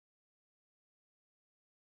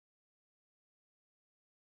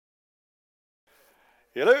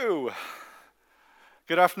Hello.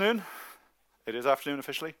 Good afternoon. It is afternoon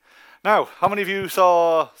officially. Now, how many of you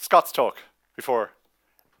saw Scott's talk before?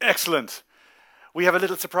 Excellent. We have a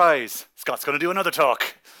little surprise. Scott's going to do another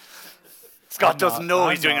talk. Scott doesn't know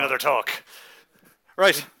he's doing another talk.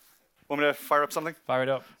 Right. Want me to fire up something? Fire it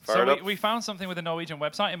up. We found something with the Norwegian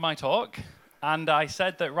website in my talk, and I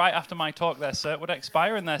said that right after my talk their cert would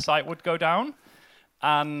expire and their site would go down,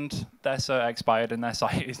 and their cert expired and their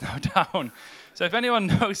site is now down. So if anyone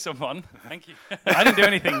knows someone, thank you. I didn't do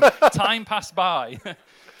anything. Time passed by.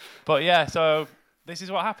 But yeah, so this is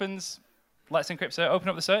what happens. Let's encrypt cert. Open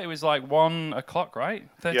up the cert. It was like 1 o'clock, right?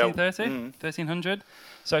 13:30, 1300.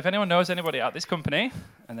 So if anyone knows anybody at this company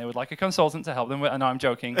and they would like a consultant to help them with, no, I'm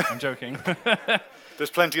joking. I'm joking. There's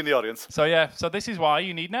plenty in the audience. So yeah, so this is why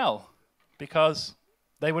you need Nell, because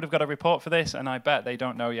they would have got a report for this, and I bet they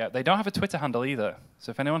don't know yet. They don't have a Twitter handle either.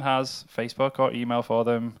 So if anyone has Facebook or email for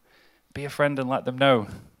them, be a friend and let them know. And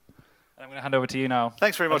I'm going to hand over to you now.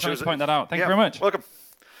 Thanks very much. I just wanted to point that out. Thank you very much. Welcome.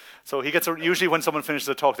 So he gets usually when someone finishes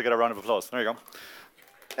a talk, they get a round of applause. There you go.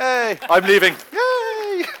 Hey, I'm leaving.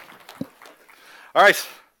 Yay! All right.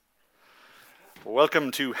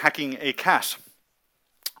 Welcome to Hacking a Cat,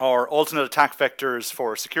 or alternate attack vectors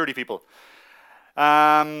for security people.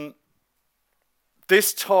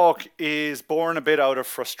 This talk is born a bit out of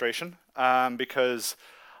frustration because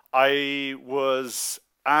I was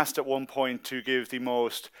asked at one point to give the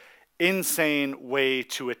most insane way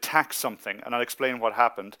to attack something, and I'll explain what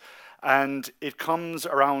happened. And it comes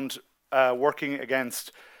around working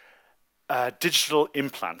against digital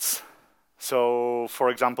implants. So, for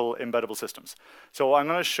example, embeddable systems. So I'm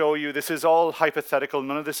going to show you, this is all hypothetical,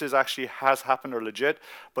 none of this is actually has happened or legit,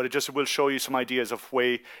 but it just will show you some ideas of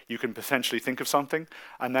way you can potentially think of something,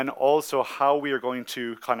 and then also how we are going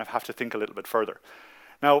to kind of have to think a little bit further.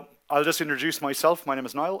 Now, I'll just introduce myself. My name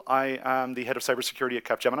is Niall. I am the head of cybersecurity at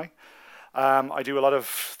Capgemini. I do a lot of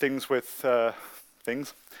things with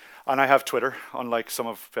things. And I have Twitter, unlike some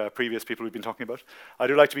of previous people we've been talking about. I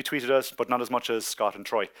do like to be tweeted at, but not as much as Scott and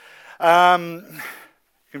Troy. You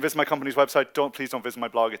can visit my company's website. Please don't visit my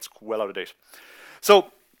blog. It's well out of date.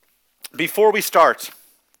 So, before we start,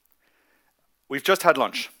 we've just had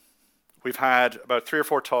lunch. We've had about 3 or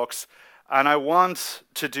 4 talks, and I want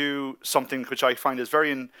to do something which I find is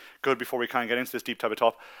very good before we kind of get into this deep type of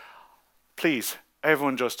talk. Please,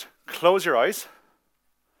 everyone just close your eyes.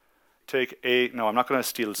 No, I'm not going to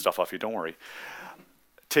steal stuff off you, don't worry.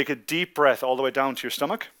 Take a deep breath all the way down to your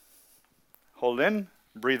stomach. Hold in,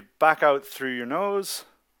 breathe back out through your nose.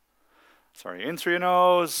 In through your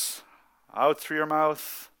nose, out through your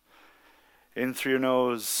mouth. In through your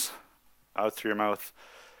nose, out through your mouth.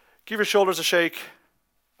 Give your shoulders a shake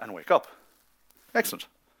and wake up. Excellent.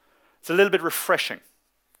 It's a little bit refreshing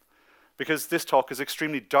because this talk is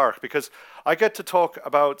extremely dark, because I get to talk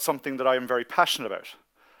about something that I am very passionate about.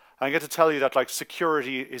 I get to tell you that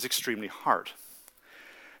security is extremely hard.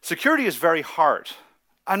 Security is very hard,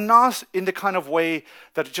 and not in the kind of way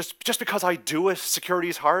that just because I do it, security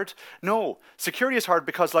is hard. No, security is hard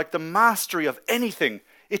because the mastery of anything,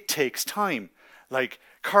 it takes time. Like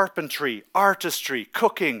carpentry, artistry,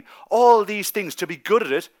 cooking, all these things, to be good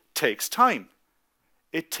at it takes time.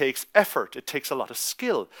 It takes effort, it takes a lot of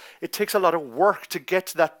skill, it takes a lot of work to get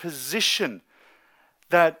to that position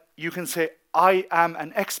that you can say, I am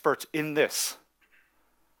an expert in this.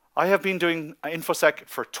 I have been doing InfoSec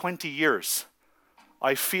for 20 years.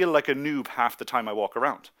 I feel like a noob half the time I walk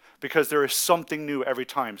around because there is something new every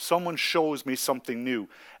time. Someone shows me something new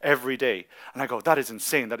every day. And I go, that is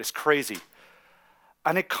insane, that is crazy.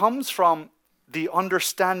 And it comes from the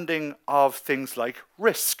understanding of things like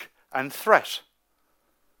risk and threat.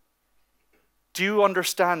 Do you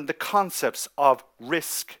understand the concepts of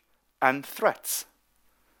risk and threats?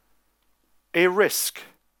 A risk,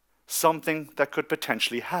 something that could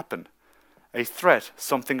potentially happen. A threat,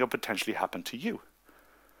 something that could potentially happen to you.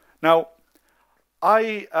 Now,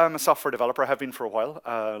 I am a software developer. I have been for a while,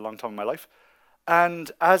 a long time in my life.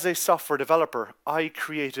 And as a software developer, I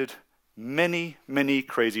created many, many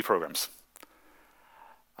crazy programs.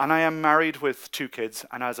 And I am married with 2 kids.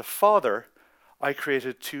 And as a father, I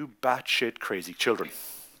created 2 batshit crazy children.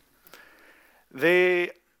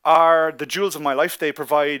 They are the jewels of my life. They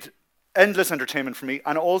provide endless entertainment for me,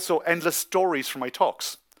 and also endless stories for my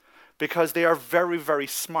talks, because they are very, very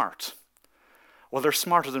smart. Well, they're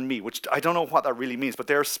smarter than me, which I don't know what that really means, but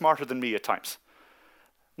they're smarter than me at times.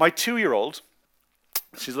 My 2-year-old,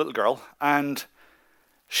 she's a little girl, and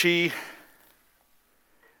she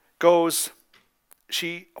goes,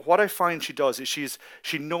 what I find she does is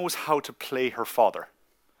she knows how to play her father,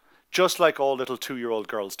 just like all little 2-year-old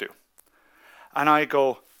girls do. And I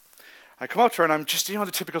go, I come up to her and I'm just, the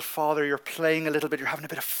typical father, you're playing a little bit, you're having a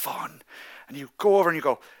bit of fun. And you go over and you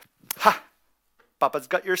go, ha, Papa's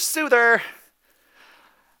got your soother.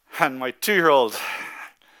 And my 2-year-old,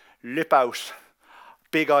 lip out,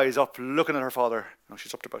 big eyes up, looking at her father.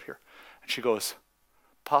 She's up to about here. And she goes,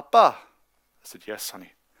 Papa. I said, yes,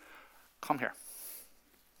 honey. Come here.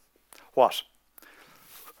 What?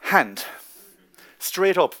 Hand.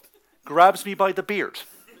 Straight up. Grabs me by the beard.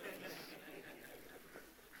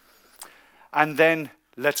 And then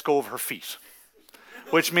lets go of her feet.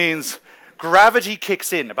 Which means gravity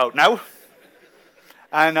kicks in about now.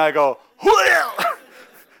 And I go, well.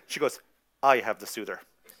 She goes, I have the soother.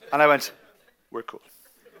 And I went, we're cool.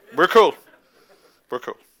 We're cool. We're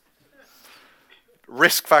cool.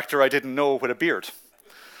 Risk factor I didn't know with a beard.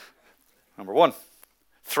 Number 1.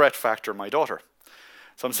 Threat factor, my daughter.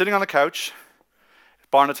 So I'm sitting on the couch.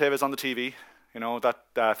 Barnatev is on the TV.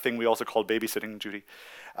 That thing we also call babysitting duty.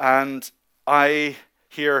 And I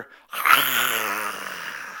hear...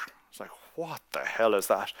 It's like, what the hell is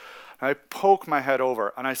that? And I poke my head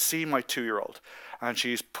over and I see my 2-year-old. And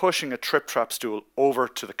she's pushing a trip-trap stool over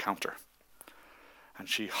to the counter. And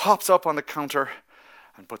she hops up on the counter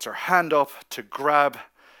and puts her hand up to grab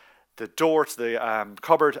the door to the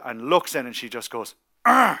cupboard and looks in and she just goes,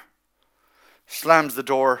 Argh! Slams the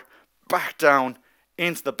door, back down,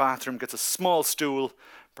 into the bathroom, gets a small stool,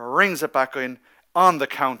 brings it back in, on the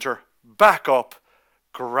counter, back up,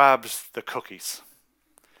 grabs the cookies.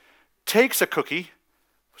 Takes a cookie,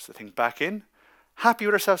 puts the thing back in, happy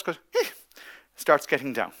with herself, goes, starts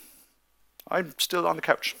getting down. I'm still on the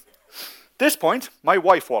couch. This point, my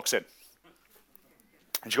wife walks in.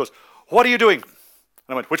 And she goes, what are you doing? And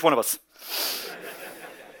I went, which one of us?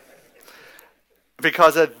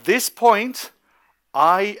 Because at this point,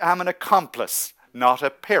 I am an accomplice, not a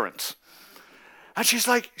parent. And she's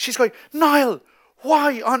going, Niall,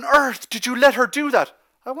 why on earth did you let her do that?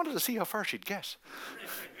 I wanted to see how far she'd get.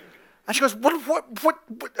 And she goes, what?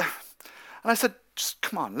 And I said, just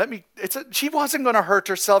come on, she wasn't going to hurt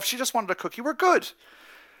herself. She just wanted a cookie. We're good.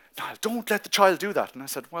 Niall, don't let the child do that. And I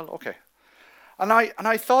said, well, okay. And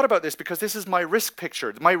I thought about this because this is my risk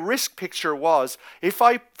picture. My risk picture was,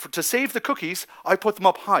 to save the cookies, I put them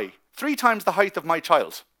up high, 3 times the height of my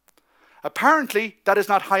child. Apparently, that is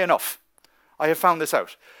not high enough. I have found this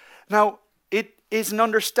out. Now, it is an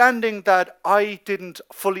understanding that I didn't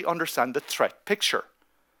fully understand the threat picture.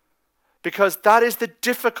 Because that is the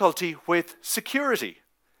difficulty with security.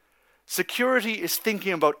 Security is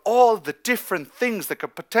thinking about all the different things that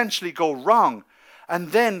could potentially go wrong,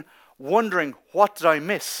 and then wondering, what did I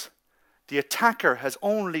miss? The attacker has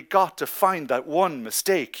only got to find that one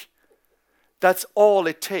mistake. That's all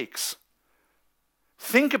it takes.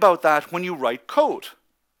 Think about that when you write code.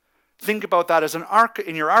 Think about that as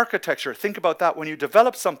in your architecture. Think about that when you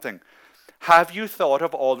develop something. Have you thought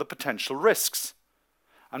of all the potential risks?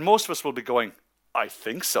 And most of us will be going, I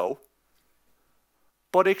think so.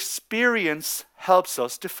 But experience helps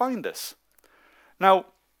us define this. Now,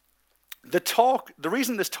 the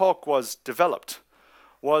reason this talk was developed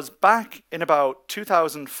was back in about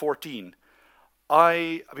 2014.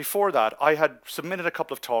 Before that, I had submitted a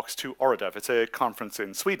couple of talks to Oradev. It's a conference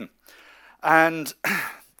in Sweden. And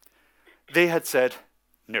they had said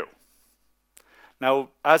no. Now,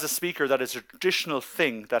 as a speaker, that is a traditional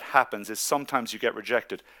thing that happens, is sometimes you get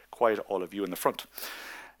rejected. Quiet, all of you in the front.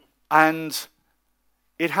 And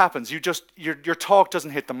it happens. Your talk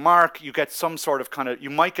doesn't hit the mark. You get some sort of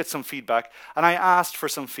you might get some feedback. And I asked for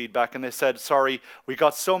some feedback, and they said, sorry, we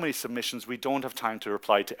got so many submissions, we don't have time to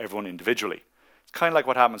reply to everyone individually. It's kind of like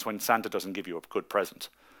what happens when Santa doesn't give you a good present.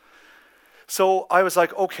 So I was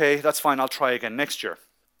like, okay, that's fine, I'll try again next year.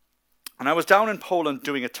 And I was down in Poland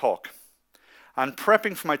doing a talk. And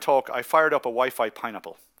prepping for my talk, I fired up a Wi-Fi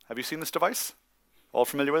pineapple. Have you seen this device? All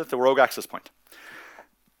familiar with it? The Rogue Access Point.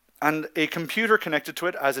 And a computer connected to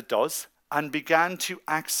it, as it does, and began to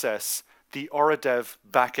access the Oradev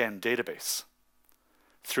backend database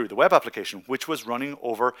through the web application, which was running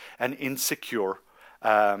over an insecure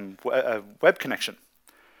web connection.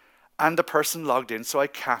 And the person logged in, so I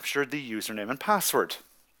captured the username and password.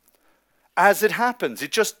 As it happens,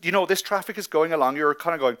 it just, this traffic is going along, you're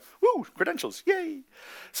kind of going, woo, credentials, yay.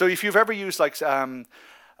 So if you've ever used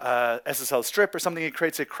SSL strip or something, it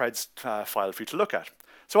creates a creds file for you to look at.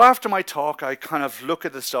 So after my talk, I kind of look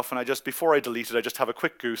at the stuff, and before I delete it, I just have a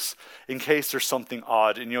quick goose in case there's something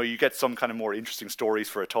odd. And you get some kind of more interesting stories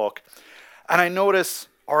for a talk. And I notice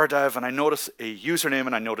Oradev, and I notice a username,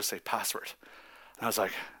 and I notice a password. And I was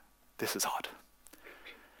like, this is odd.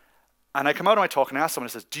 And I come out of my talk and ask someone,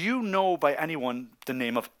 I says, do you know by anyone the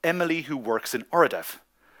name of Emily who works in Oradev?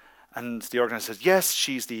 And the organizer says, yes,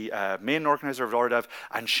 she's the main organizer of ORDEV,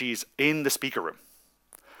 and she's in the speaker room.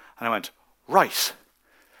 And I went, right.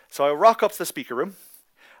 So I rock up to the speaker room,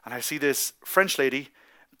 and I see this French lady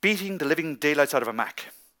beating the living daylights out of a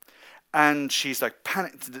Mac. And she's like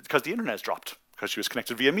panicked because the internet's dropped, because she was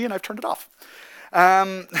connected via me and I've turned it off.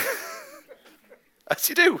 As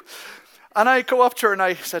you do. And I go up to her and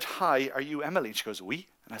I said, hi, are you Emily? And she goes, oui.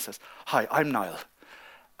 And I says, hi, I'm Niall.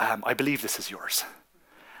 I believe this is yours.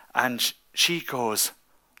 And she goes,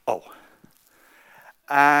 oh.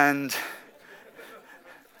 And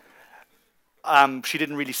she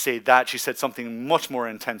didn't really say that. She said something much more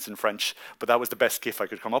intense in French, but that was the best gif I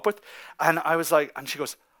could come up with. And I was like, and she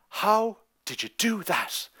goes, how did you do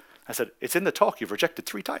that? I said, it's in the talk, you've rejected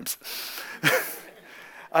 3 times.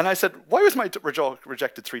 And I said, why was my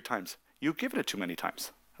rejected 3 times? You've given it too many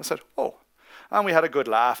times. I said, oh. And we had a good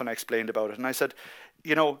laugh and I explained about it. And I said,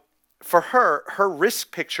 you know, for her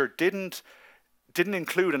risk picture didn't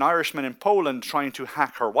include an Irishman in Poland trying to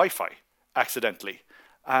hack her Wi-Fi accidentally.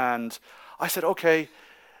 And I said, okay.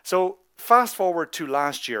 So fast forward to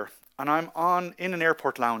last year, and I'm in an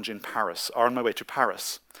airport lounge in Paris, or on my way to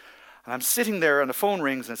Paris. And I'm sitting there and the phone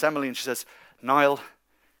rings and it's Emily and she says, Niall,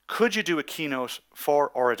 could you do a keynote for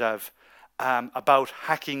ORDEV about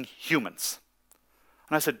hacking humans?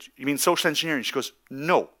 And I said, you mean social engineering? She goes,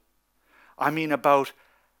 no. I mean about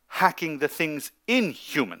hacking the things in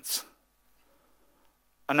humans.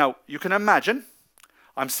 And now you can imagine,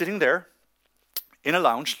 I'm sitting there in a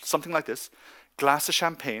lounge, something like this, glass of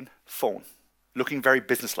champagne, phone, looking very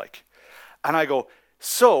businesslike. And I go,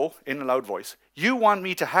 so, in a loud voice, you want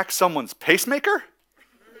me to hack someone's pacemaker?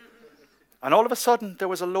 And all of a sudden, there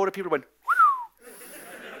was a load of people who went,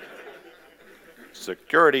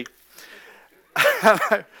 security.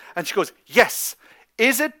 And she goes, yes.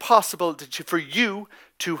 Is it possible for you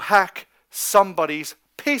to hack somebody's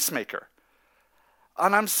pacemaker?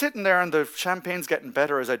 And I'm sitting there and the champagne's getting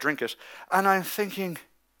better as I drink it. And I'm thinking,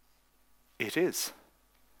 it is.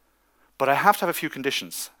 But I have to have a few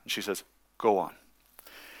conditions. And she says, go on.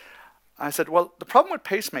 I said, well, the problem with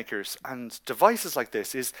pacemakers and devices like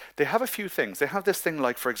this is they have a few things. They have this thing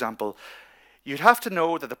like, for example, you'd have to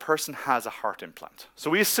know that the person has a heart implant.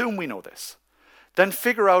 So we assume we know this. Then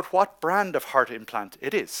figure out what brand of heart implant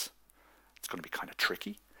it is. It's going to be kind of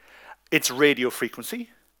tricky. Its radio frequency.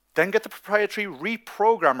 Then get the proprietary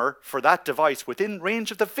reprogrammer for that device within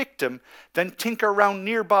range of the victim. Then tinker around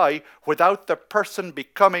nearby without the person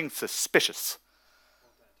becoming suspicious.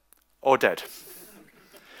 Or dead.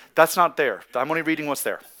 That's not there. I'm only reading what's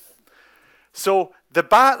there. So the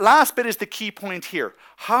last bit is the key point here.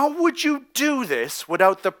 How would you do this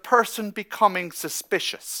without the person becoming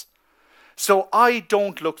suspicious? So I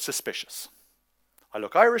don't look suspicious. I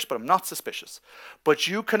look Irish, but I'm not suspicious. But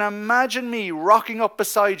you can imagine me rocking up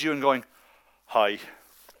beside you and going, hi,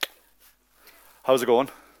 how's it going?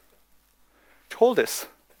 Hold this.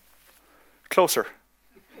 Closer.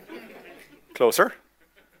 Closer.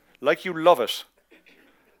 Like you love it.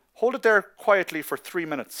 Hold it there quietly for 3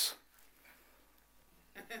 minutes.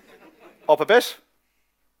 Up a bit.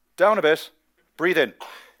 Down a bit. Breathe in.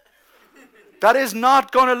 That is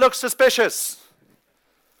not going to look suspicious.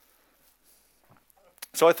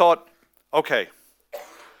 So I thought, okay,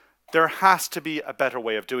 there has to be a better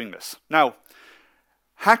way of doing this. Now,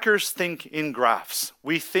 hackers think in graphs.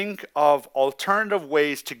 We think of alternative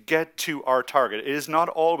ways to get to our target. It is not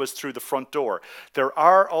always through the front door. There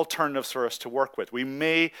are alternatives for us to work with. We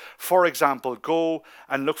may, for example, go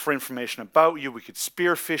and look for information about you. We could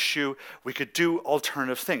spearfish you. We could do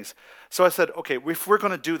alternative things. So I said, okay, if we're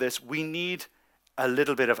going to do this, we need a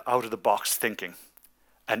little bit of out-of-the-box thinking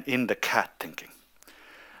and in-the-cat thinking.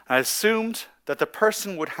 I assumed that the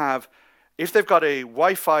person would have, if they've got a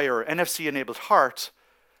Wi-Fi or NFC-enabled heart,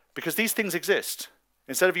 because these things exist.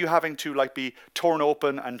 Instead of you having to be torn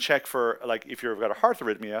open and check for, if you've got a heart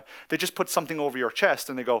arrhythmia, they just put something over your chest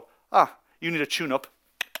and they go, you need a tune-up.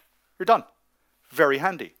 You're done. Very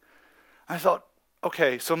handy. I thought,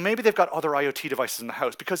 okay, so maybe they've got other IoT devices in the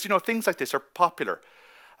house because, things like this are popular.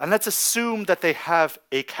 And let's assume that they have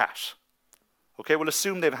a cat. Okay, we'll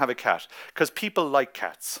assume they have a cat because people like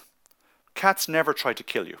cats. Cats never try to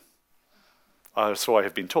kill you. So I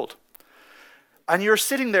have been told. And you're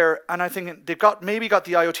sitting there, and I think they've maybe got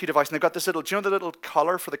the IoT device, and they've got this little, do you know the little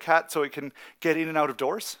collar for the cat so it can get in and out of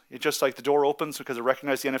doors? It just the door opens because it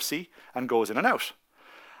recognizes the NFC and goes in and out.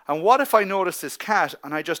 And what if I noticed this cat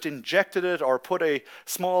and I just injected it or put a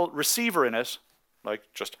small receiver in it,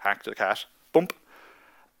 just hacked the cat, bump,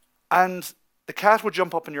 and the cat would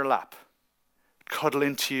jump up in your lap, cuddle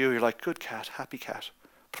into you, you're like, good cat, happy cat.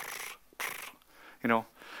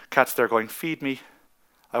 Cat's there going, feed me.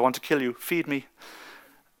 I want to kill you. Feed me.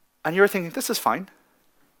 And you're thinking, this is fine.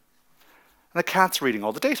 And the cat's reading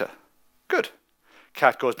all the data. Good.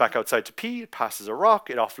 Cat goes back outside to pee, it passes a rock,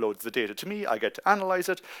 it offloads the data to me, I get to analyze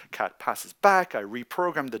it, cat passes back, I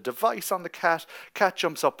reprogram the device on the cat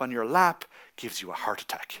jumps up on your lap, gives you a heart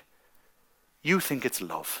attack. You think it's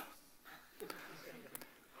love.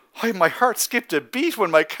 My heart skipped a beat when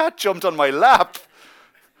my cat jumped on my lap.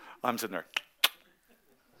 I'm sitting there.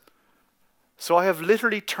 So I have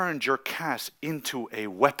literally turned your cat into a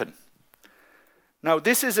weapon. Now,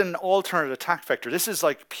 this is an alternate attack vector. This is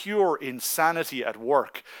like pure insanity at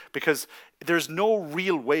work because there's no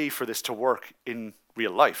real way for this to work in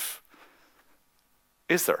real life.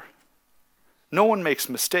 Is there? No one makes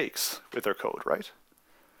mistakes with their code, right?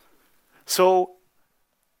 So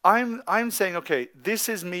I'm saying, okay, this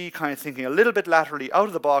is me kind of thinking a little bit laterally out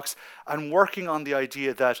of the box and working on the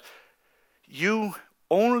idea that you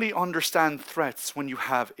only understand threats when you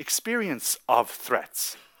have experience of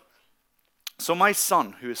threats. So my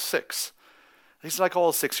son, who is 6, he's like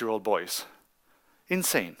all 6-year-old boys.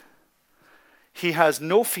 Insane. He has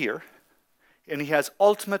no fear, and he has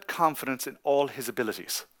ultimate confidence in all his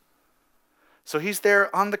abilities. So he's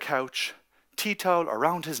there on the couch, tea towel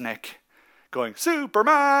around his neck, going,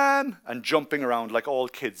 Superman, and jumping around like all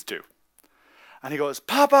kids do. And he goes,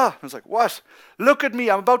 Papa! I was like, what? Look at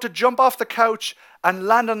me, I'm about to jump off the couch and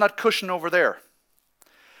land on that cushion over there.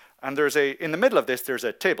 And in the middle of this, there's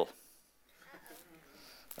a table.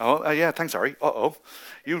 Oh, yeah, thanks, Ari. Uh-oh,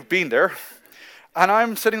 you've been there. And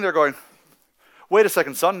I'm sitting there going, wait a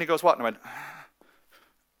second, son. And he goes, what? And I went,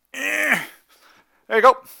 there you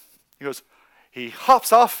go. He goes, he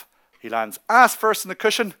hops off. He lands ass first in the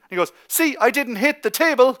cushion. He goes, see, I didn't hit the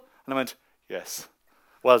table. And I went, yes,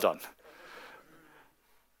 well done.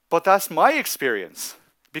 But that's my experience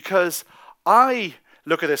because I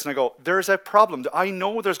look at this and I go, there's a problem. I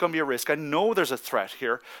know there's going to be a risk. I know there's a threat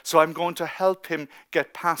here. So I'm going to help him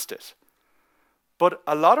get past it. But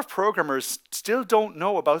a lot of programmers still don't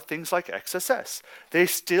know about things like XSS. They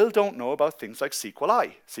still don't know about things like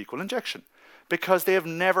SQLi, SQL injection, because they have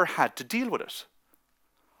never had to deal with it.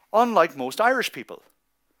 Unlike most Irish people,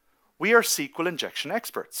 we are SQL injection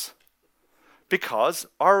experts because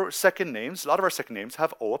our second names, a lot of our second names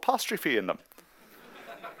have O apostrophe in them.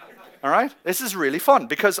 All right? This is really fun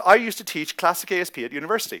because I used to teach classic ASP at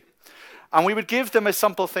university. And we would give them a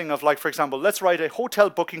simple thing of like, for example, let's write a hotel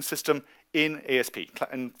booking system in ASP,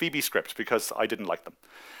 in VB script, because I didn't like them.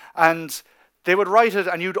 And they would write it,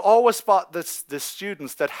 and you'd always spot the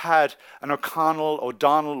students that had an O'Connell,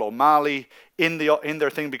 O'Donnell, O'Malley in their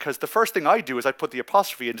thing, because the first thing I do is I put the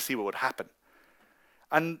apostrophe in to see what would happen.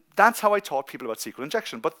 And that's how I taught people about SQL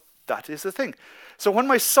injection, but that is the thing. So when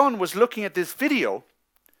my son was looking at this video,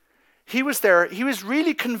 he was there, he was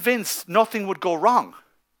really convinced nothing would go wrong.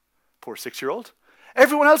 Poor 6-year-old.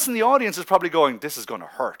 Everyone else in the audience is probably going, this is going to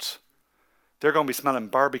hurt. They're going to be smelling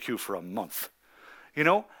barbecue for a month. You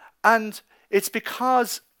know? And it's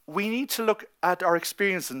because we need to look at our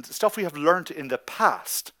experience and stuff we have learned in the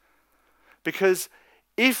past. Because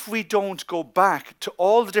if we don't go back to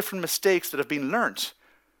all the different mistakes that have been learned,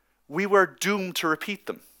 we were doomed to repeat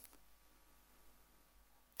them.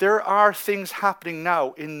 There are things happening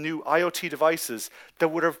now in new IoT devices that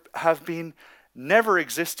would have been never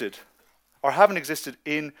existed or haven't existed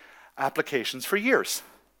in applications for years.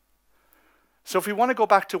 So if we want to go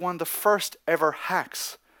back to one of the first ever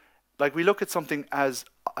hacks, like we look at something as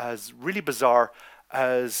really bizarre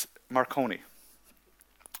as Marconi.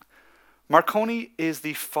 Marconi is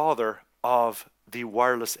the father of the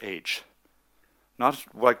wireless age. Not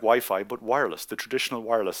like Wi-Fi, but wireless, the traditional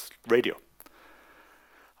wireless radio.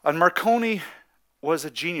 And Marconi was a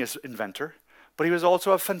genius inventor, but he was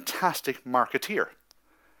also a fantastic marketeer.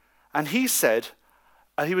 And he said,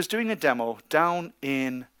 he was doing a demo down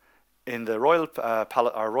in the Royal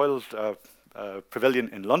Pavilion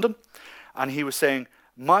in London, and he was saying,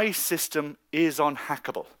 my system is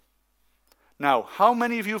unhackable. Now, how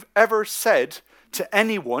many of you have ever said to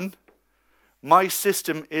anyone, my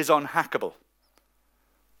system is unhackable?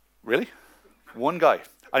 Really? One guy,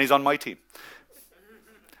 and he's on my team.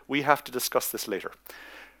 We have to discuss this later.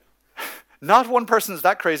 Not one person is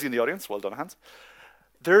that crazy in the audience. Well done, Hans.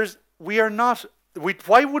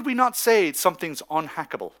 Why would we not say something's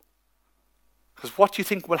unhackable? Because what do you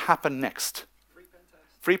think will happen next?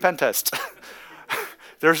 Free pen test.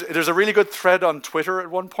 There's a really good thread on Twitter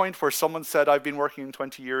at one point where someone said, I've been working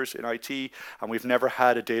 20 years in IT and we've never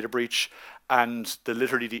had a data breach, and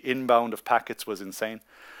literally the inbound of packets was insane.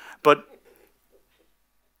 But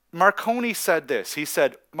Marconi said this. He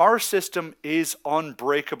said, our system is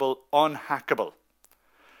unbreakable, unhackable.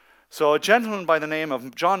 So a gentleman by the name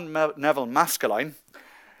of John Neville Maskelyne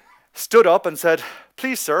stood up and said,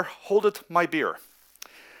 "Please, sir, hold it my beer."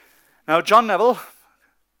 Now, John Neville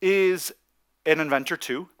is an inventor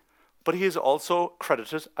too, but he is also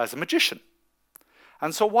credited as a magician.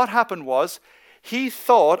 And so what happened was, he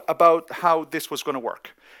thought about how this was going to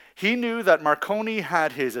work. He knew that Marconi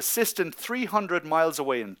had his assistant 300 miles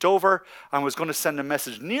away in Dover and was going to send a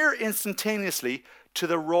message near instantaneously to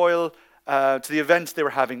the to the event they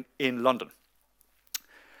were having in London.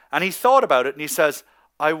 And he thought about it and he says,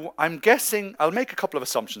 I'm guessing, I'll make a couple of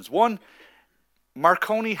assumptions. One,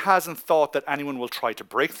 Marconi hasn't thought that anyone will try to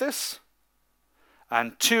break this.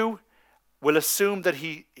 And two, we'll assume that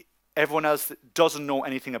everyone else doesn't know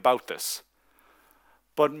anything about this.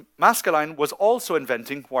 But Maskelyne was also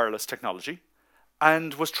inventing wireless technology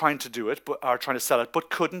and was trying to do it, or trying to sell it, but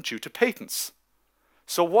couldn't due to patents.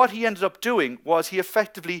 So what he ended up doing was he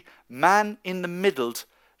effectively man-in-the-middled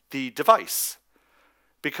the device,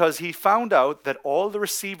 because he found out that all the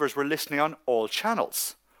receivers were listening on all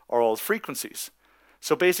channels, or all frequencies.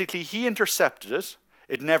 So basically he intercepted it,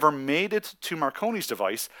 it never made it to Marconi's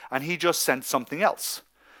device, and he just sent something else.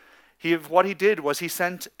 What he did was he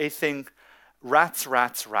sent a thing, rats,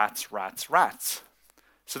 rats, rats, rats, rats.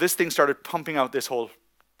 So this thing started pumping out this whole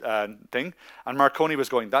thing, and Marconi was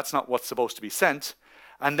going, that's not what's supposed to be sent.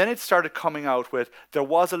 And then it started coming out with, there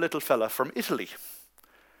was a little fella from Italy.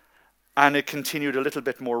 And it continued a little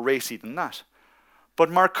bit more racy than that.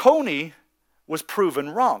 But Marconi was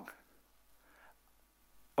proven wrong.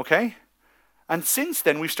 Okay? And since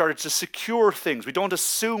then, we've started to secure things. We don't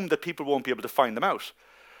assume that people won't be able to find them out.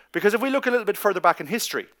 Because if we look a little bit further back in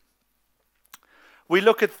history, we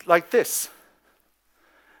look at like this.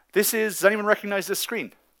 Does anyone recognize this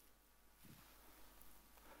screen?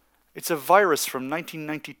 It's a virus from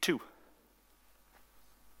 1992.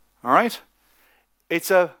 All right? It's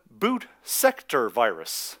a boot sector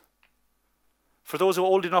virus. For those who are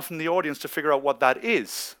old enough in the audience to figure out what that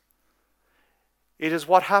is, it is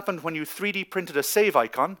what happened when you 3D printed a save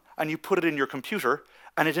icon and you put it in your computer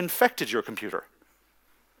and it infected your computer.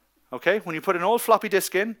 Okay? When you put an old floppy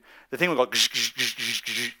disk in, the thing would go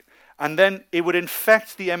and then it would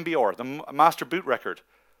infect the MBR, the master boot record,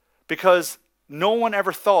 because no one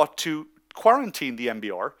ever thought to quarantine the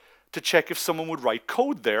MBR to check if someone would write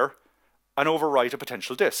code there and overwrite a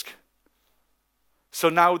potential disk. So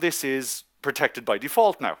now this is protected by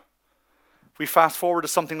default now. We fast forward to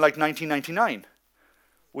something like 1999.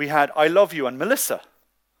 We had I Love You and Melissa.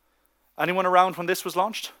 Anyone around when this was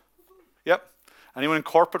launched? Yep. Anyone in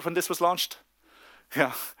corporate when this was launched?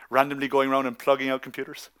 Yeah, randomly going around and plugging out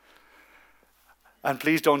computers. And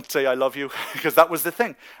please don't say I love you, because that was the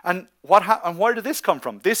thing. And where did this come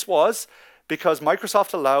from? This was because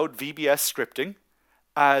Microsoft allowed VBS scripting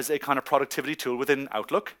as a kind of productivity tool within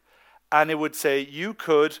Outlook. And it would say you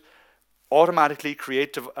could automatically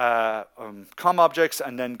create COM objects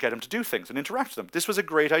and then get them to do things and interact with them. This was a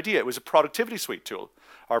great idea. It was a productivity suite tool,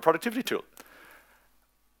 or a productivity tool.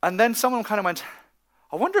 And then someone kind of went,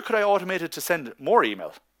 I wonder, could I automate it to send more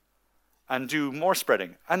email and do more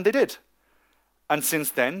spreading? And they did. And since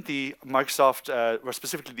then, the Microsoft, or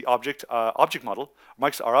specifically the object model,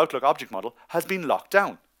 our Outlook object model, has been locked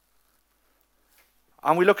down.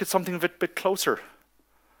 And we look at something a bit closer.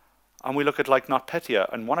 And we look at like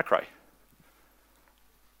NotPetya and WannaCry.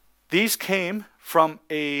 These came from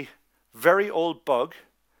a very old bug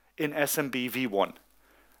in SMB v1,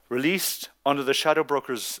 released under the Shadow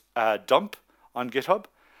Broker's dump on GitHub,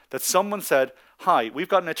 that someone said, hi, we've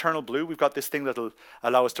got an eternal blue, we've got this thing that'll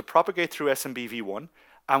allow us to propagate through SMB v1,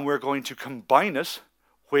 and we're going to combine it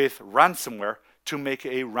with ransomware to make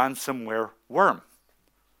a ransomware worm.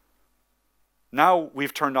 Now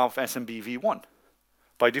we've turned off SMB v1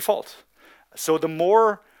 by default. So the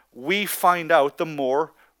more we find out, the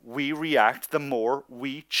more we react, the more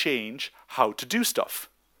we change how to do stuff.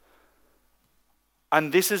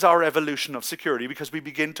 And this is our evolution of security, because we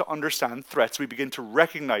begin to understand threats, we begin to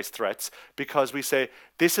recognize threats, because we say,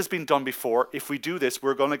 this has been done before, if we do this,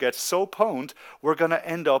 we're going to get so pwned, we're going to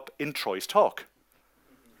end up in Troy's talk.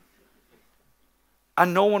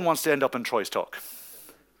 And no one wants to end up in Troy's talk.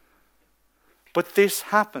 But this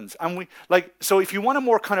happens. And so if you want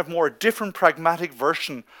a more different pragmatic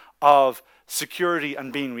version of security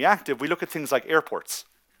and being reactive, we look at things like airports.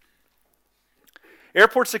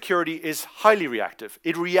 Airport security is highly reactive.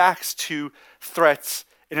 It reacts to threats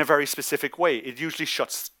in a very specific way. It usually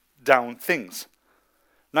shuts down things.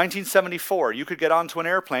 1974, you could get onto an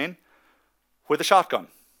airplane with a shotgun,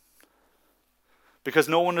 because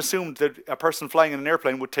no one assumed that a person flying in an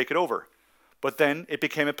airplane would take it over. But then it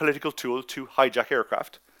became a political tool to hijack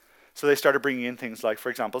aircraft. So they started bringing in things like, for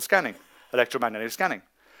example, scanning, electromagnetic scanning.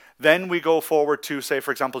 Then we go forward to, say,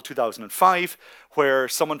 for example, 2005, where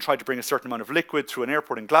someone tried to bring a certain amount of liquid through an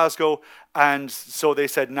airport in Glasgow, and so they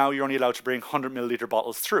said, now you're only allowed to bring 100 milliliter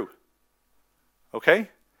bottles through. Okay?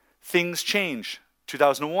 Things change.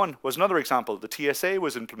 2001 was another example. The TSA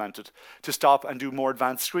was implemented to stop and do more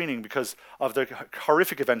advanced screening because of the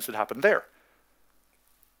horrific events that happened there.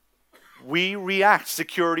 We react,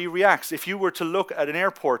 security reacts. If you were to look at an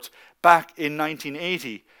airport back in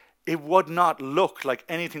 1980, it would not look like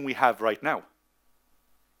anything we have right now.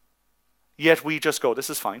 Yet we just go, this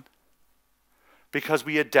is fine. Because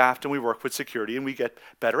we adapt and we work with security and we get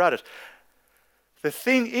better at it. The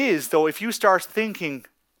thing is, though, if you start thinking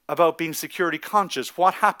about being security conscious,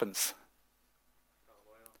 what happens?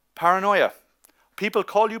 Paranoia. People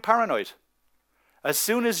call you paranoid. As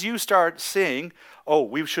soon as you start saying, oh,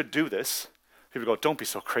 we should do this, people go, don't be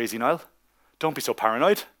so crazy, Niall. Don't be so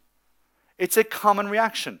paranoid. It's a common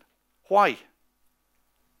reaction. Why?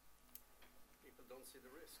 People don't see the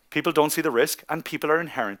risk. People don't see the risk, and people are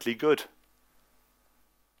inherently good.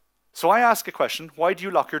 So I ask a question, why do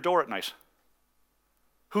you lock your door at night?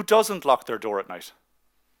 Who doesn't lock their door at night?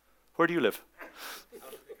 Where do you live?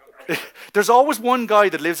 There's always one guy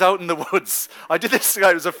that lives out in the woods. I did this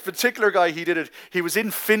guy, it was a particular guy, he did it. He was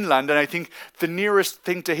in Finland, and I think the nearest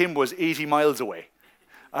thing to him was 80 miles away.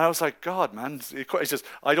 And I was like, God, man. He says,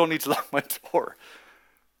 I don't need to lock my door.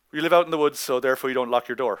 You live out in the woods, so therefore you don't lock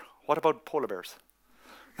your door. What about polar bears?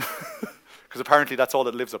 Because apparently that's all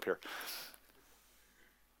that lives up here.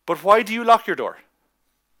 But why do you lock your door?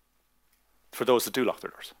 For those that do lock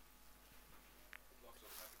their doors.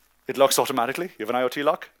 It locks automatically? You have an IoT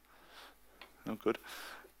lock? Oh, good.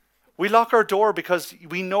 We lock our door because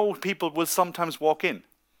we know people will sometimes walk in.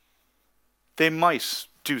 They might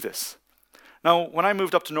do this. Now, when I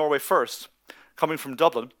moved up to Norway first, coming from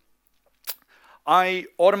Dublin, I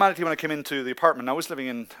automatically, when I came into the apartment, I was living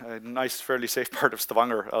in a nice, fairly safe part of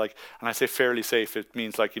Stavanger. And I say fairly safe, it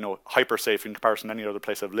means hyper safe in comparison to any other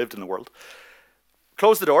place I've lived in the world.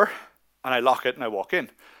 Close the door, and I lock it, and I walk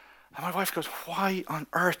in. And my wife goes, why on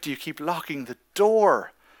earth do you keep locking the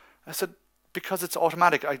door? I said, because it's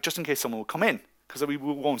automatic, just in case someone will come in, because we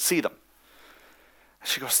won't see them. And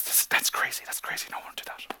she goes, that's crazy, no one do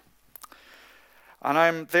that. And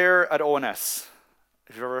I'm there at ONS.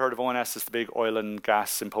 If you've ever heard of ONS, it's the big oil and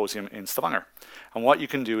gas symposium in Stavanger. And what you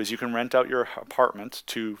can do is you can rent out your apartment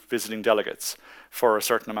to visiting delegates for a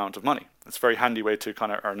certain amount of money. It's a very handy way to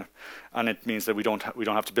kind of earn, and it means that we don't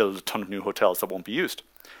have to build a ton of new hotels that won't be used.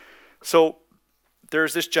 So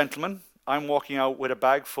there's this gentleman. I'm walking out with a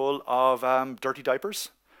bag full of dirty diapers,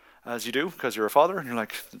 as you do, because you're a father, and you're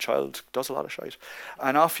like, the child does a lot of shite.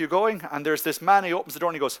 And off you're going, and there's this man, he opens the door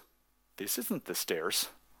and he goes, this isn't the stairs.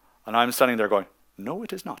 And I'm standing there going, no,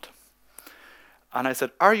 it is not. And I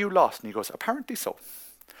said, are you lost? And he goes, apparently so.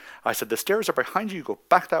 I said, the stairs are behind you. You go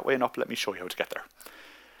back that way and up. Let me show you how to get there.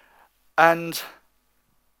 And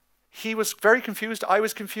he was very confused. I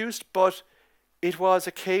was confused. But it was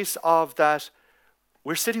a case of that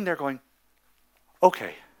we're sitting there going,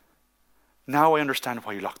 okay, now I understand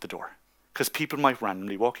why you locked the door. Because people might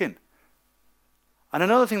randomly walk in. And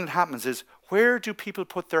another thing that happens is, where do people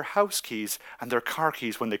put their house keys and their car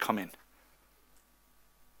keys when they come in?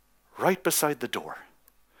 Right beside the door.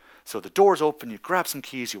 So the door's open, you grab some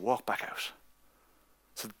keys, you walk back out.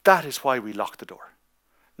 So that is why we lock the door.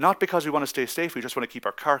 Not because we want to stay safe, we just want to keep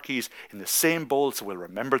our car keys in the same bowl so we'll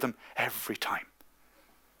remember them every time.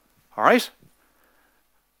 All right?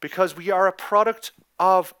 Because we are a product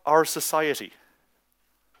of our society.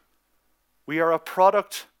 We are a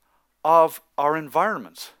product of our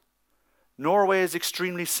environment. Norway is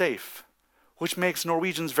extremely safe, which makes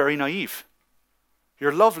Norwegians very naive.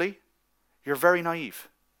 You're lovely, you're very naive.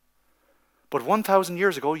 But 1,000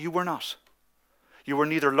 years ago, you were not. You were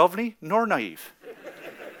neither lovely nor naive.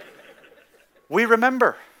 We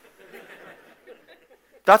remember.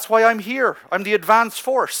 That's why I'm here. I'm the advanced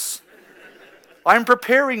force. I'm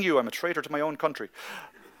preparing you. I'm a traitor to my own country.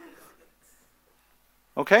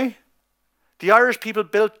 Okay? The Irish people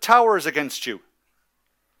built towers against you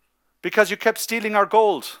because you kept stealing our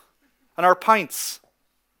gold and our pints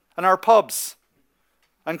and our pubs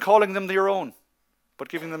and calling them your own, but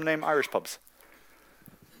giving them the name Irish pubs.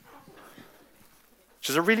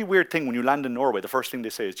 Which is a really weird thing when you land in Norway. The first thing they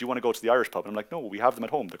say is, do you want to go to the Irish pub? And I'm like, no, we have them at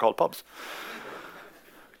home. They're called pubs.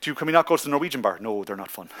 Can we not go to the Norwegian bar? No, they're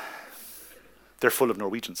not fun. They're full of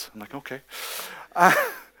Norwegians. I'm like, okay.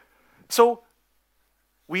 So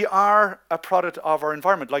we are a product of our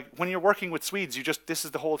environment. Like when you're working with Swedes, this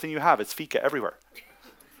is the whole thing you have. It's fika everywhere.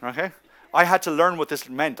 Okay? I had to learn what this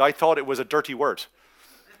meant. I thought it was a dirty word.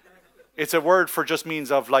 It's a word for just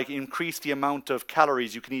means of like increase the amount of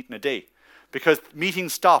calories you can eat in a day. Because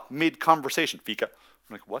meetings stop mid-conversation. Fika.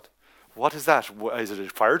 I'm like, what? What is that? Is it a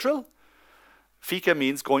fire drill? Fika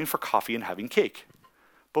means going for coffee and having cake.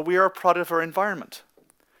 But we are a product of our environment.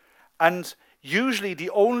 And usually the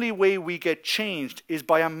only way we get changed is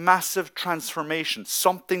by a massive transformation.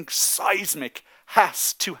 Something seismic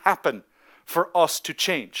has to happen for us to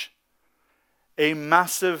change. A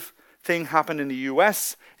massive thing happened in the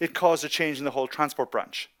US. It caused a change in the whole transport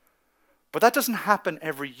branch. But that doesn't happen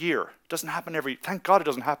every year. It doesn't happen thank God it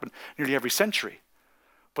doesn't happen nearly every century.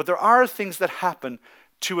 But there are things that happen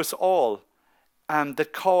to us all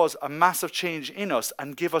that cause a massive change in us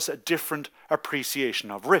and give us a different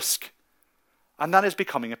appreciation of risk. And that is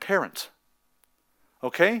becoming a parent.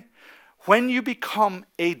 Okay? When you become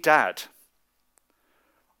a dad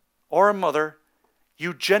or a mother,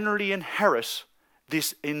 you generally inherit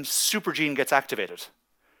this in super gene gets activated.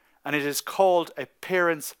 And it is called a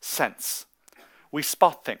parent's sense. We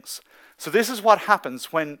spot things. So this is what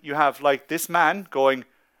happens when you have like this man going,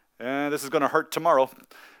 this is going to hurt tomorrow,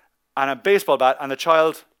 and a baseball bat, and the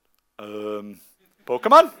child,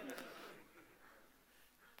 Pokemon?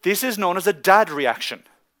 This is known as a dad reaction.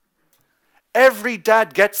 Every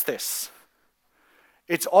dad gets this.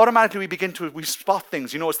 It's automatically we spot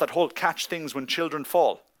things. You know, it's that whole catch things when children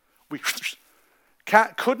fall. We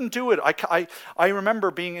couldn't do it. I remember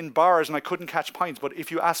being in bars and I couldn't catch pints, but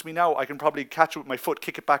if you ask me now, I can probably catch it with my foot,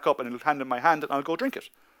 kick it back up, and it'll land in my hand, and I'll go drink it.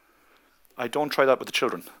 I don't try that with the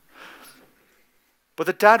children. But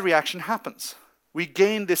the dad reaction happens. We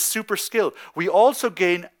gain this super skill. We also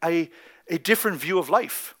gain a different view of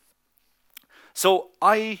life. So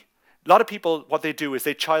a lot of people, what they do is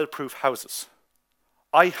they child-proof houses.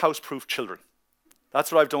 I house-proof children.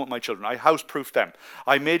 That's what I've done with my children. I house-proofed them.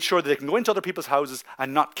 I made sure that they can go into other people's houses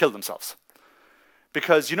and not kill themselves.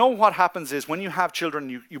 Because you know what happens is when you have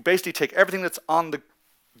children, you basically take everything that's on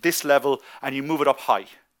this level and you move it up high.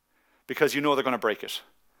 Because you know they're going to break it.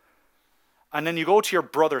 And then you go to your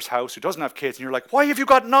brother's house who doesn't have kids and you're like, why have you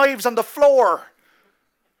got knives on the floor?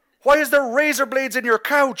 Why is there razor blades in your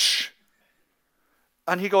couch?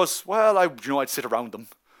 And he goes, well, I'd sit around them.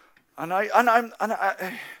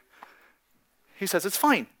 He says, it's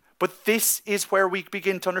fine. But this is where we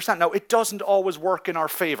begin to understand. Now, it doesn't always work in our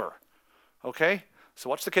favor. Okay? So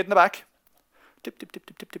watch the kid in the back. Tip, tip, tip,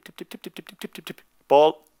 tip, tip, tip, tip, tip, tip, tip, tip, tip, tip.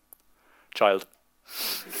 Ball. Child.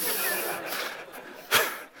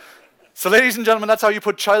 So ladies and gentlemen, that's how you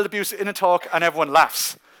put child abuse in a talk and everyone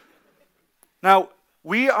laughs. Now,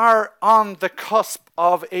 we are on the cusp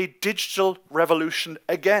of a digital revolution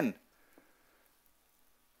again.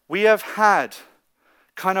 We have had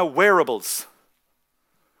kind of wearables.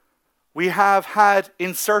 We have had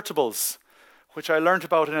insertables, which I learned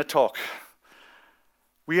about in a talk.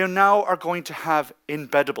 We now are going to have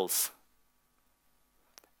embeddables.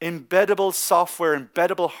 Embeddable software,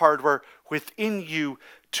 embeddable hardware within you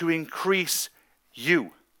to increase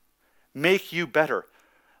you, make you better.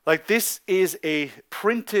 Like this is a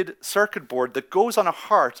printed circuit board that goes on a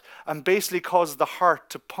heart and basically causes the heart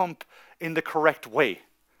to pump in the correct way.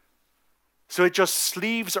 So it just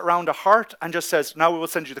sleeves around a heart and just says, now we will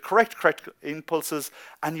send you the correct impulses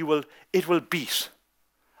and it will beat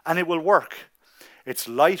and it will work. It's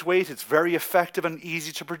lightweight, it's very effective and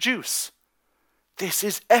easy to produce. This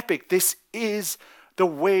is epic. This is the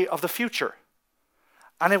way of the future.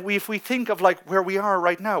 And if we think of like where we are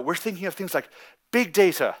right now, we're thinking of things like big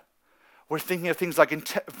data. We're thinking of things like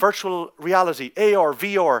virtual reality, AR,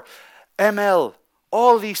 VR, ML.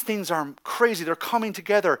 All these things are crazy. They're coming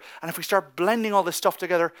together. And if we start blending all this stuff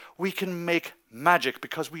together, we can make magic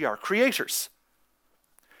because we are creators.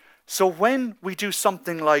 So when we do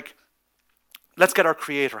something like, let's get our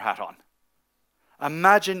creator hat on.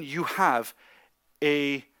 Imagine you have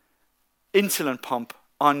an insulin pump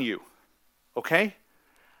on you, okay?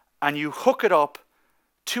 And you hook it up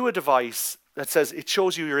to a device that says it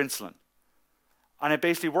shows you your insulin. And it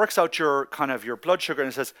basically works out your blood sugar and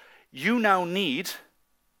it says, you now need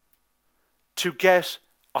to get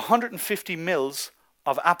 150 mils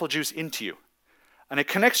of apple juice into you. And it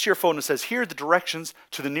connects to your phone and says, here are the directions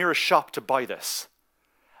to the nearest shop to buy this.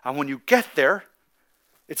 And when you get there,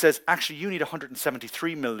 it says, actually, you need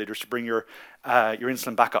 173 milliliters to bring your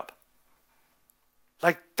insulin back up.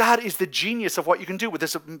 Like, that is the genius of what you can do with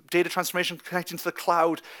this data transformation, connecting to the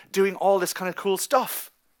cloud, doing all this kind of cool stuff.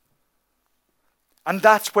 And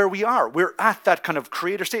that's where we are. We're at that kind of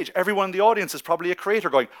creator stage. Everyone in the audience is probably a creator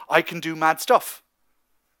going, I can do mad stuff.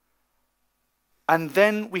 And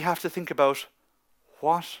then we have to think about,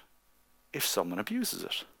 what if someone abuses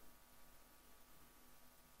it?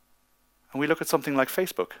 And we look at something like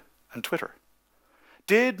Facebook and Twitter?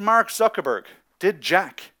 Did Mark Zuckerberg, did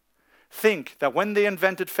Jack think that when they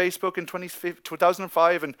invented Facebook in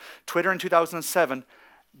 2005 and Twitter in 2007,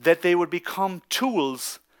 that they would become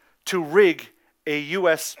tools to rig a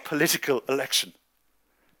US political election?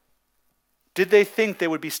 Did they think they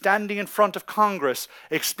would be standing in front of Congress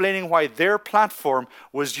explaining why their platform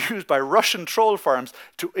was used by Russian troll farms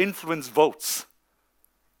to influence votes?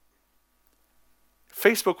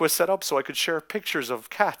 Facebook was set up so I could share pictures of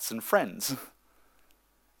cats and friends.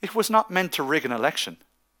 It was not meant to rig an election.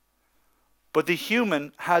 But the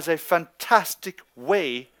human has a fantastic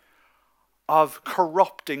way of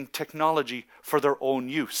corrupting technology for their own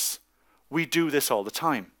use. We do this all the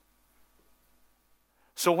time.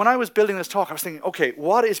 So when I was building this talk, I was thinking, okay,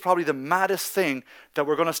 what is probably the maddest thing that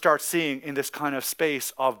we're going to start seeing in this kind of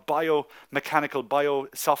space of biomechanical,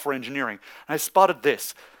 bio-software engineering? And I spotted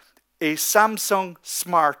this, a Samsung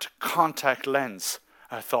Smart Contact Lens.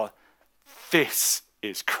 I thought, this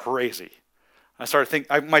is crazy. I started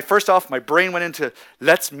thinking, my brain went into,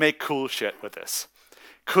 let's make cool shit with this.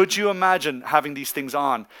 Could you imagine having these things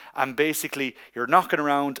on and basically you're knocking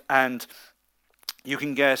around and you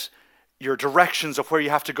can get your directions of where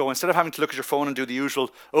you have to go instead of having to look at your phone and do the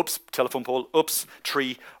usual, oops, telephone pole, oops,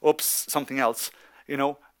 tree, oops, something else. You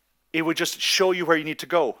know, it would just show you where you need to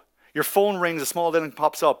go. Your phone rings, a small thing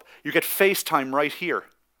pops up. You get FaceTime right here.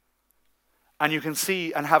 And you can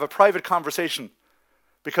see and have a private conversation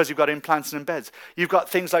because you've got implants and embeds. You've got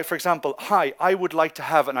things like, for example, hi, I would like to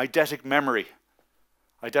have an eidetic memory.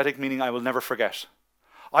 Eidetic meaning I will never forget.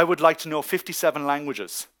 I would like to know 57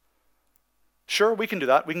 languages. Sure, we can do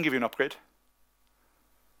that. We can give you an upgrade.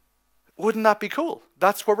 Wouldn't that be cool?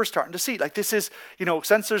 That's where we're starting to see. Like this is, you know,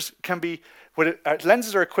 sensors can be,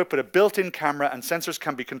 lenses are equipped with a built-in camera and sensors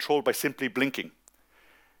can be controlled by simply blinking.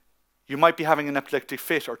 You might be having an epileptic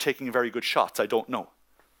fit or taking very good shots, I don't know.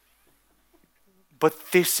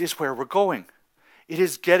 But this is where we're going. It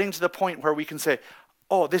is getting to the point where we can say,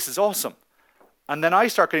 oh, this is awesome. And then I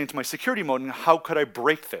start getting into my security mode and how could I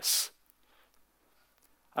break this?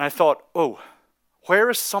 And I thought, oh,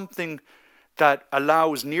 where is something that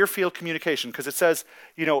allows near-field communication? Because it says,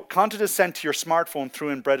 you know, content is sent to your smartphone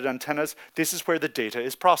through embedded antennas. This is where the data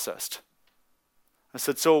is processed. I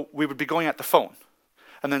said, so we would be going at the phone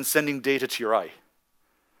and then sending data to your eye.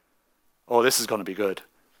 Oh, this is going to be good.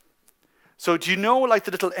 So do you know like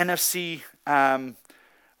the little NFC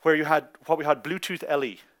where you had, what we had, Bluetooth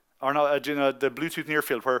LE? Or not, you know, the Bluetooth near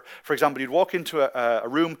field where, for example, you'd walk into a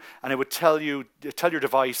room and it would tell your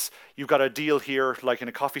device, you've got a deal here, like in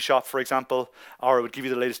a coffee shop, for example, or it would give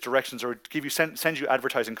you the latest directions, or give you send you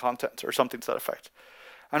advertising content or something to that effect.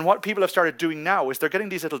 And what people have started doing now is they're getting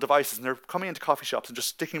these little devices and they're coming into coffee shops and just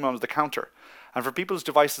sticking them on the counter. And for people's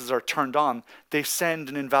devices are turned on, they send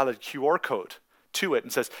an invalid QR code to it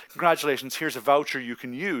and says, congratulations, here's a voucher you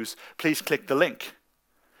can use, please click the link.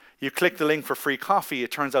 You click the link for free coffee,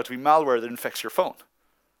 it turns out to be malware that infects your phone.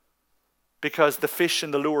 Because the fish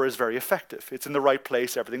in the lure is very effective. It's in the right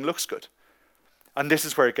place, everything looks good. And this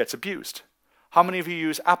is where it gets abused. How many of you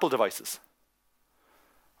use Apple devices?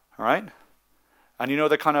 All right? And you know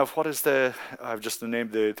the kind of, what is the, I've just the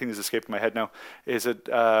name, the thing is escaping my head now. Is it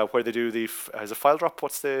where they do the, is it file drop?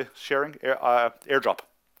 What's the sharing? AirDrop.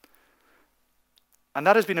 And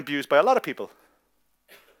that has been abused by a lot of people.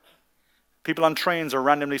 People on trains are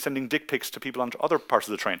randomly sending dick pics to people on other parts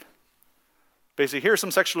of the train. Basically, here's some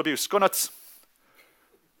sexual abuse. Go nuts.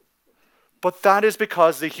 But that is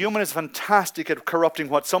because the human is fantastic at corrupting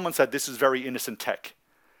what someone said, this is very innocent tech.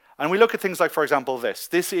 And we look at things like, for example, this.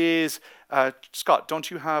 This is, Scott, don't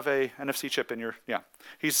you have a NFC chip in your, yeah.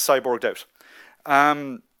 He's cyborged out.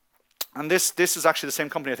 And this is actually the same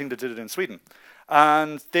company, I think, that did it in Sweden.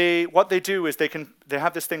 And what they do is they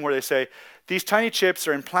have this thing where they say, these tiny chips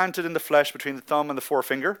are implanted in the flesh between the thumb and the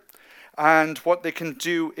forefinger. And what they can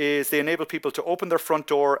do is they enable people to open their front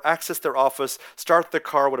door, access their office, start their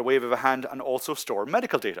car with a wave of a hand, and also store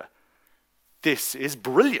medical data. This is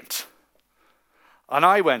brilliant. And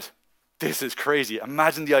I went, this is crazy.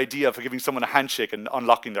 Imagine the idea of giving someone a handshake and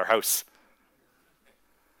unlocking their house.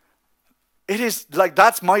 It is like,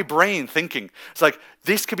 that's my brain thinking. It's like,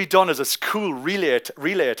 this could be done as a cool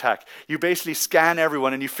relay attack. You basically scan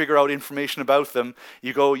everyone and you figure out information about them.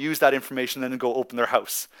 You go use that information and then go open their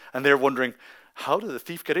house. And they're wondering, how did the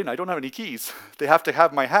thief get in? I don't have any keys. They have to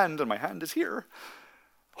have my hand and my hand is here.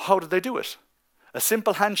 How did they do it? A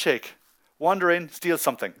simple handshake. Wander in, steal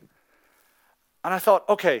something. And I thought,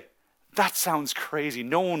 okay, that sounds crazy.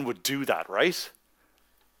 No one would do that, right?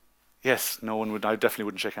 Yes, no one would. I definitely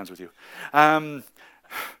wouldn't shake hands with you. No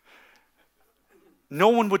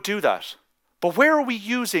one would do that. But where are we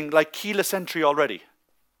using like keyless entry already?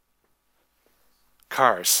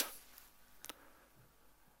 Cars.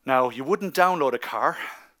 Now, you wouldn't download a car,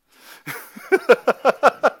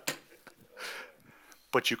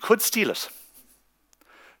 but you could steal it.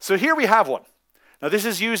 So here we have one. Now this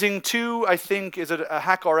is using two, I think, is it a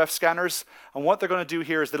hack RF scanners? And what they're going to do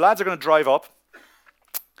here is the lads are going to drive up.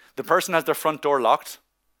 The person has their front door locked,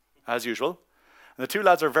 as usual. And the two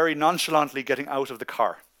lads are very nonchalantly getting out of the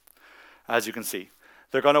car, as you can see.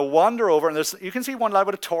 They're going to wander over, and you can see one lad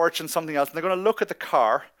with a torch and something else, and they're going to look at the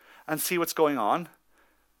car and see what's going on.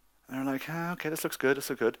 And they're like, okay, this looks good, this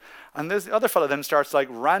looks good. And the other fellow then starts like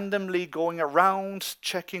randomly going around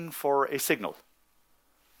checking for a signal.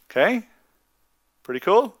 Okay? Pretty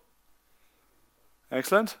cool?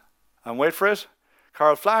 Excellent. And wait for it. Car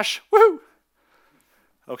will flash. Woohoo!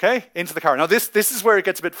 Okay, into the car. Now this is where it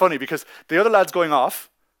gets a bit funny because the other lad's going off.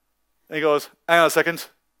 And he goes, hang on a second.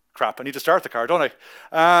 Crap, I need to start the car, don't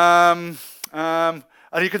I?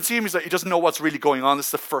 And you can see him, he doesn't know what's really going on. This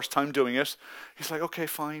is the first time doing it. He's like, okay,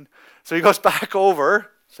 fine. So he goes back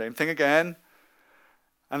over, same thing again.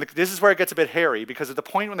 And this is where it gets a bit hairy because at the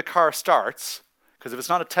point when the car starts, because if it's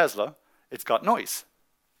not a Tesla, it's got noise.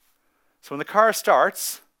 So when the car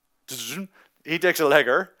starts, he takes a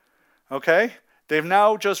legger, okay? They've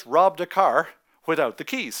now just robbed a car without the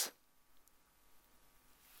keys.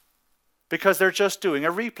 Because they're just doing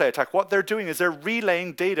a replay attack. What they're doing is they're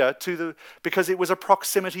relaying data because it was a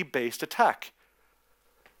proximity-based attack.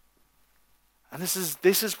 And this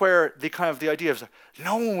is where the idea of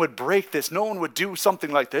no one would break this, no one would do something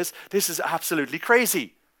like this. This is absolutely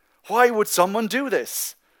crazy. Why would someone do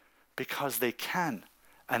this? Because they can,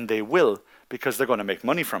 and they will, because they're going to make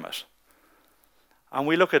money from it. And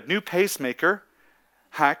we look at new pacemaker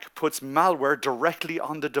hack puts malware directly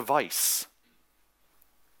on the device.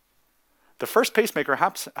 The first pacemaker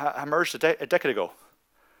emerged a decade ago.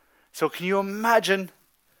 So can you imagine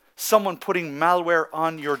someone putting malware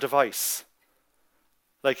on your device?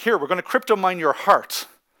 Like, here, we're going to crypto mine your heart.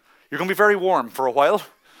 You're going to be very warm for a while.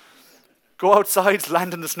 Go outside,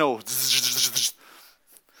 land in the snow.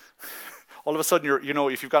 All of a sudden,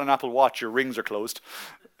 if you've got an Apple Watch, your rings are closed.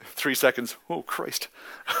 3 seconds. Oh, Christ.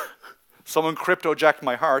 Someone crypto-jacked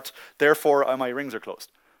my heart, therefore my rings are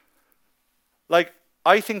closed. Like,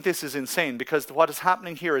 I think this is insane because what is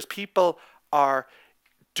happening here is people are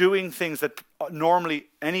doing things that normally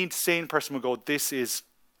any sane person would go, this is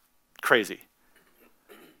crazy.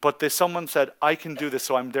 But someone said, I can do this,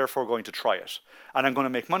 so I'm therefore going to try it. And I'm going to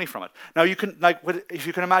make money from it. Now, if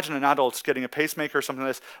you can imagine an adult getting a pacemaker or something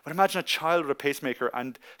like this, but imagine a child with a pacemaker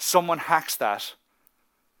and someone hacks that.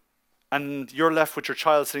 And you're left with your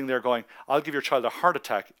child sitting there going, I'll give your child a heart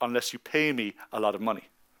attack unless you pay me a lot of money.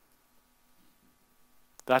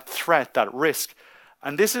 That threat, that risk.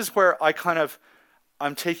 And this is where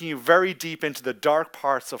I'm taking you very deep into the dark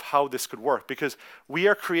parts of how this could work, because we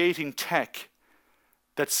are creating tech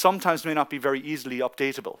that sometimes may not be very easily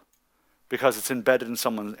updatable because it's embedded in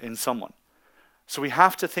someone. So we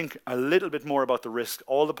have to think a little bit more about the risk,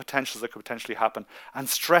 all the potentials that could potentially happen, and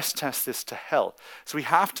stress test this to hell. So we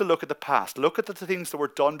have to look at the past, look at the things that were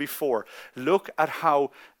done before, look at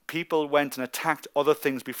how people went and attacked other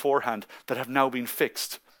things beforehand that have now been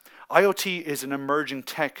fixed. IoT is an emerging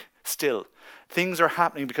tech still. Things are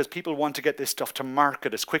happening because people want to get this stuff to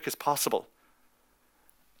market as quick as possible.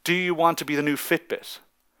 Do you want to be the new Fitbit?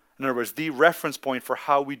 In other words, the reference point for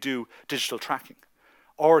how we do digital tracking.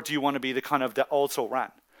 Or do you want to be the also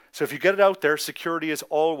ran? So if you get it out there, security is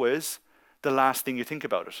always the last thing you think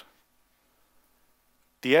about it.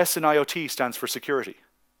 The S in IoT stands for security.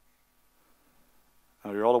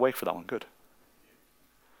 Oh, you're all awake for that one, good.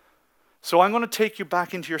 So I'm going to take you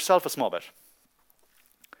back into yourself a small bit.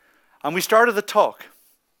 And we started the talk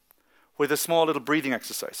with a small little breathing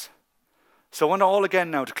exercise. So I want you all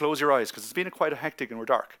again now to close your eyes, because it's been quite a hectic and we're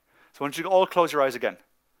dark. So I want you to all close your eyes again.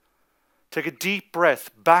 Take a deep breath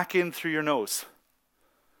back in through your nose,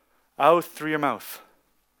 out through your mouth.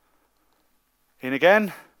 In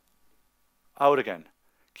again, out again.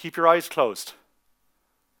 Keep your eyes closed.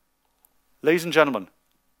 Ladies and gentlemen,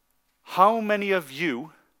 how many of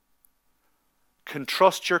you can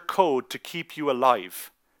trust your code to keep you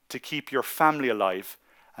alive, to keep your family alive?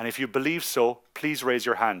 And if you believe so, please raise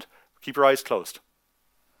your hand. Keep your eyes closed.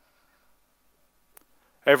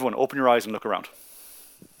 Everyone, open your eyes and look around.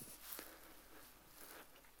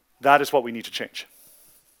 That is what we need to change.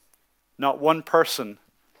 Not one person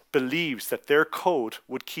believes that their code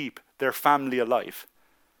would keep their family alive.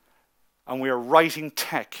 And we are writing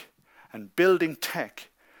tech and building tech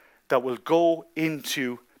that will go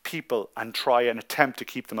into people and try and attempt to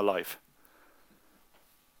keep them alive.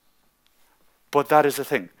 But that is the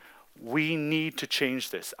thing. We need to change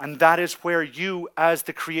this. And that is where you, as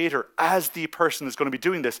the creator, as the person who's going to be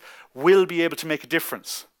doing this, will be able to make a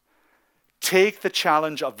difference. Take the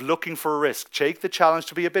challenge of looking for a risk. Take the challenge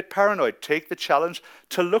to be a bit paranoid. Take the challenge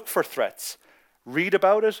to look for threats. Read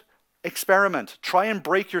about it. Experiment. Try and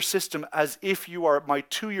break your system as if you are my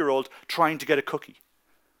 2-year-old trying to get a cookie.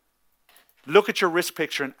 Look at your risk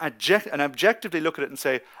picture and objectively look at it and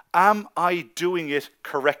say, am I doing it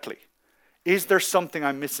correctly? Is there something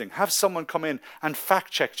I'm missing? Have someone come in and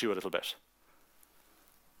fact-check you a little bit.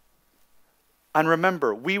 And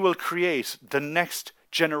remember, we will create the next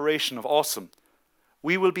generation of awesome.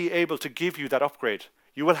 We will be able to give you that upgrade.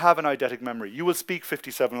 You will have an eidetic memory. You will speak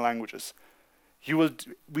 57 languages.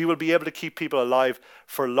 We will be able to keep people alive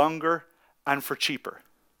for longer and for cheaper.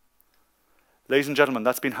 Ladies and gentlemen,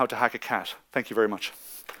 that's been How to Hack a Cat. Thank you very much.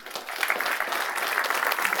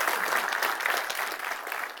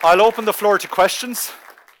 I'll open the floor to questions.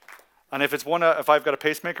 And if I've got a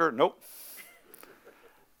pacemaker, nope.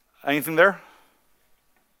 Anything there?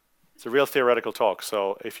 It's a real theoretical talk,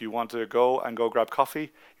 so if you want to go grab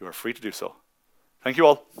coffee, you are free to do so. Thank you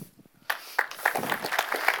all.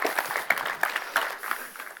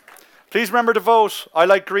 Please remember to vote. I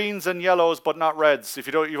like greens and yellows, but not reds. If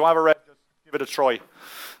you don't have a red, just give it a try. I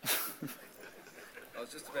was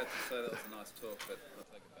just about to say that was a nice talk, but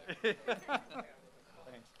I'll take it back.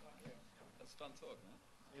 Thanks. That's a fun talk, man.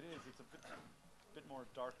 It is. It's a bit more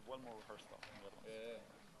dark, well more rehearsed though. Yeah.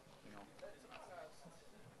 You know.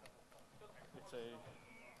 It's a.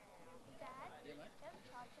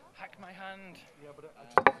 Hack my hand. Yeah, but I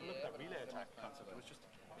just looked at that relay attack concept. It was just.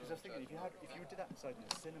 Because I was thinking, if you did that inside in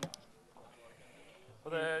a cinema.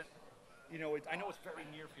 But You know, I know it's very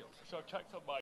near field. so checked up my